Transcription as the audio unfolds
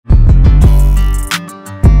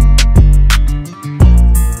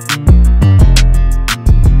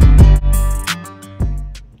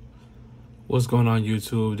What's going on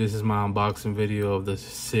YouTube? This is my unboxing video of the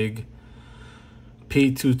SIG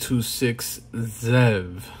P226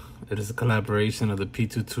 ZEV. It is a collaboration of the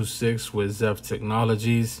P226 with ZEV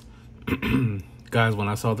Technologies. Guys, when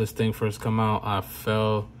I saw this thing first come out, I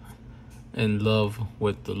fell in love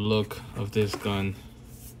with the look of this gun.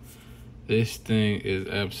 This thing is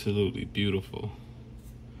absolutely beautiful.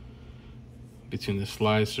 Between the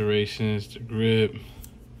slide serrations, the grip,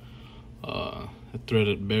 the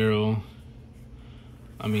threaded barrel.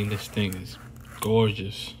 I mean, this thing is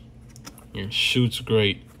gorgeous. It shoots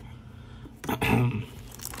great. Comes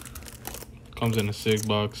in a SIG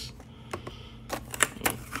box.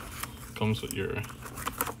 Comes with your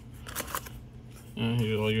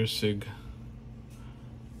here's all your SIG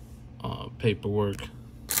paperwork.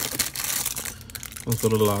 Comes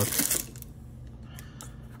with a lock.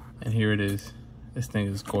 And here it is. This thing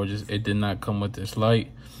is gorgeous. It did not come with this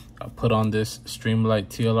light. I put on this Streamlight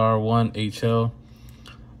TLR1 HL.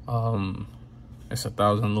 It's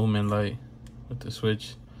 1,000 lumen light with the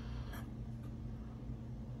switch.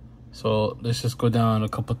 So let's just go down a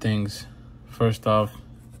couple things. First off,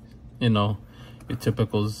 you know, your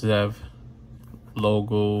typical ZEV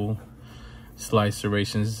logo, slide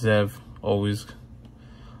serrations. ZEV always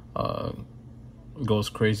goes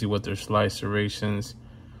crazy with their slide serrations.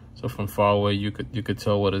 So from far away, you could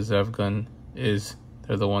tell what a ZEV gun is.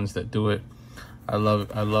 They're the ones that do it. I love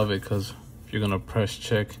it because if you're gonna press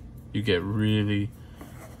check, you get really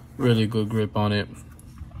good grip on it.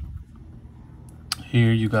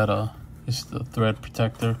 Here you got it's the thread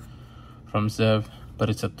protector from ZEV, but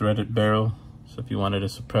it's a threaded barrel. So if you wanted to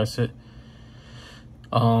suppress it,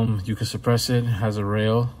 you can suppress it. It has a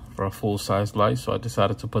rail for a full-size light. So I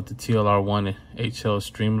decided to put the TLR1 HL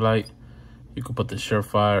Streamlight. You could put the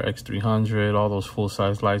Surefire X300. All those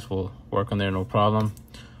full-size lights will work on there, no problem.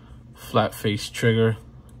 Flat face trigger.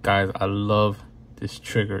 Guys, I love this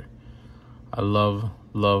trigger. I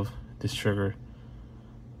love this trigger,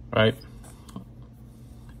 right?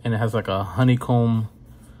 And it has like a honeycomb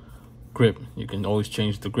grip. You can always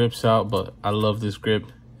change the grips out, but I love this grip.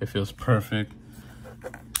 It feels perfect.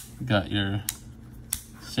 Got your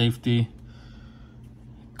safety.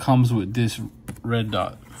 Comes with this red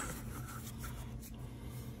dot.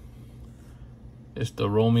 It's the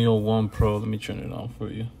Romeo 1 Pro. Let me turn it on for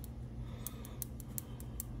you.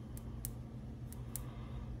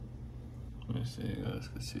 Let me see, you guys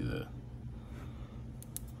can see that.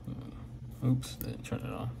 Oops, didn't turn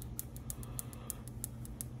it on.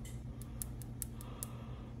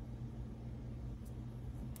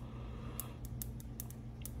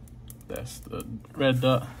 That's the red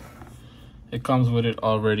dot. It comes with it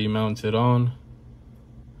already mounted on.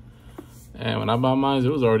 And when I bought mine, it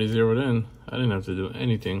was already zeroed in. I didn't have to do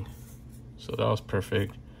anything. So that was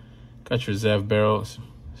perfect. Got your ZEV barrels.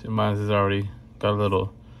 See, mine is already got a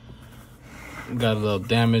little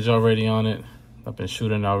damage already on it. I've been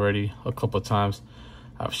shooting already a couple times.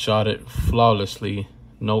 I've shot it flawlessly,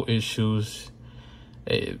 no issues.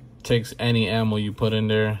 It takes any ammo you put in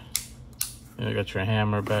there. You got your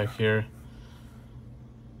hammer back here.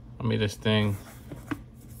 I mean, this thing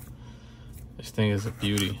is a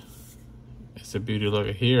beauty. It's a beauty. Look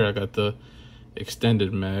at here, I got the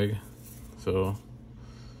extended mag. So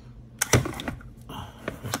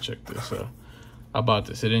let's check this out. I bought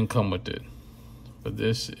this. It didn't come with it, but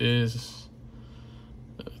this is,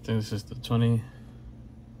 I think this is the 20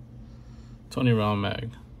 round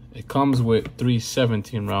mag. It comes with 3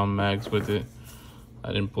 17 round mags with it. I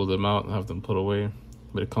didn't pull them out. I have them put away,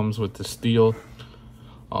 but it comes with the steel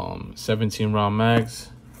 17 round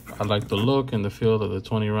mags. I like the look and the feel of the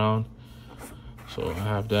 20 round, so I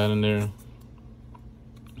have that in there.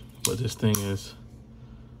 But this thing is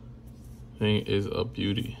a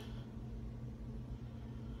beauty.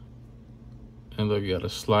 And look, you got a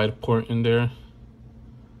slide port in there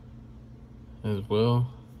as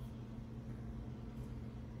well.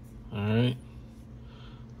 All right.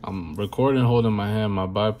 I'm recording holding my hand. My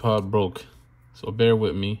bipod broke, so bear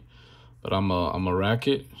with me. But I'm a rack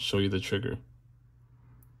it, show you the trigger.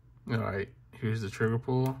 All right, here's the trigger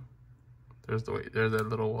pull. There's that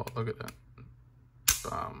little wall. Look at that.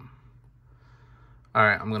 All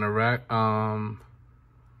right, I'm gonna rack. Well,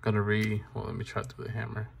 let me try to do the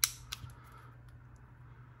hammer.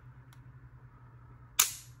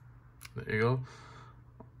 There you go.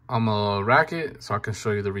 I'm gonna rack it so I can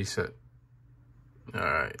show you the reset. All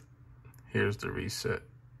right, here's the reset.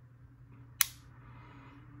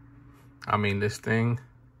 I mean, this thing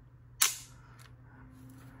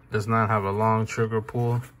does not have a long trigger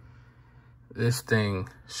pull. This thing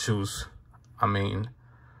shoots, I mean,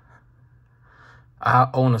 I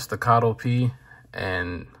own a Staccato P,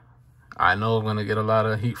 and I know I'm gonna get a lot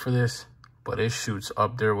of heat for this, but it shoots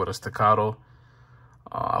up there with a staccato.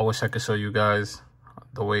 I wish I could show you guys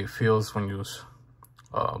the way it feels when you,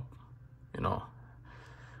 you know,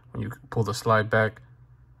 when you pull the slide back.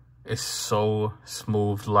 It's so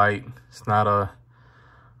smooth, light. It's not a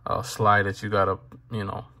slide that you gotta, you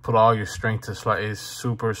know, put all your strength to slide. It's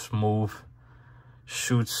super smooth,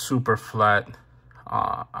 shoots super flat.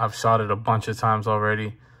 I've shot it a bunch of times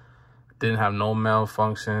already. Didn't have no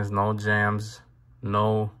malfunctions, no jams,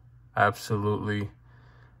 no absolutely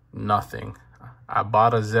nothing. I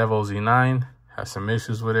bought a Zev OZ9, had some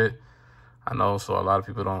issues with it. I know, so a lot of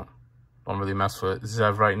people don't really mess with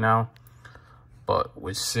Zev right now. But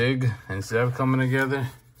with Sig and Zev coming together,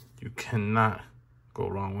 you cannot go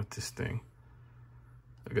wrong with this thing.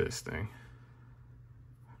 Look at this thing.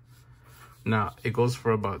 Now, it goes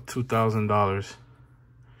for about $2,000.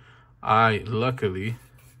 I luckily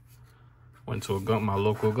went to my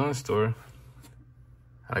local gun store,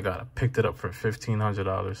 and I picked it up for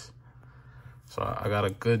 $1,500. So I got a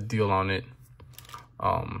good deal on it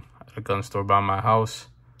at a gun store by my house.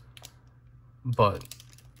 But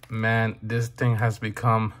man, this thing has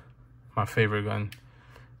become my favorite gun.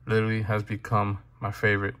 Literally has become my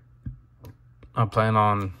favorite. I plan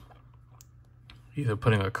on either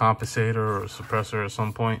putting a compensator or a suppressor at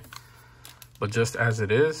some point. But just as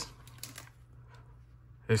it is,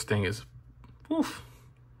 this thing is, oof,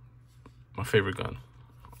 my favorite gun.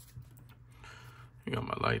 You got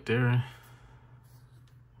my light there.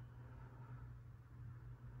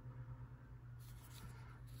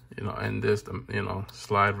 You know, and this, you know,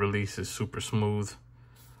 slide release is super smooth.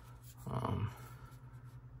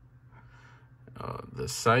 The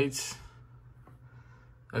sights,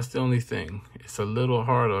 that's the only thing. It's a little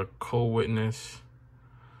hard to co-witness.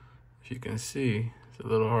 If you can see, it's a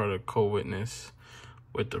little hard to co-witness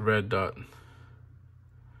with the red dot.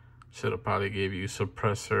 Should have probably gave you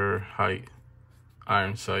suppressor height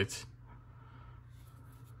iron sights.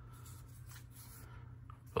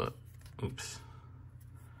 But, oops.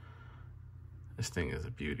 This thing is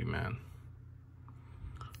a beauty, man.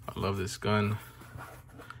 I love this gun.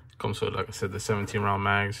 Comes with, like I said, the 17 round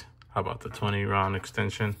mags. How about the 20 round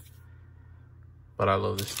extension? But I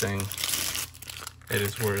love this thing. It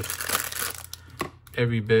is worth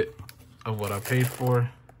every bit of what I paid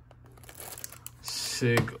for.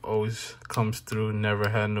 Sig always comes through, never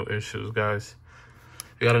had no issues, guys.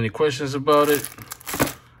 If you got any questions about it,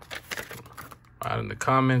 write in the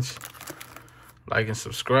comments. Like and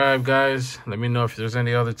subscribe, guys. Let me know if there's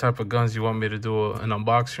any other type of guns you want me to do an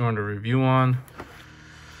unboxing or a review on.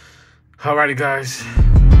 Alrighty, guys.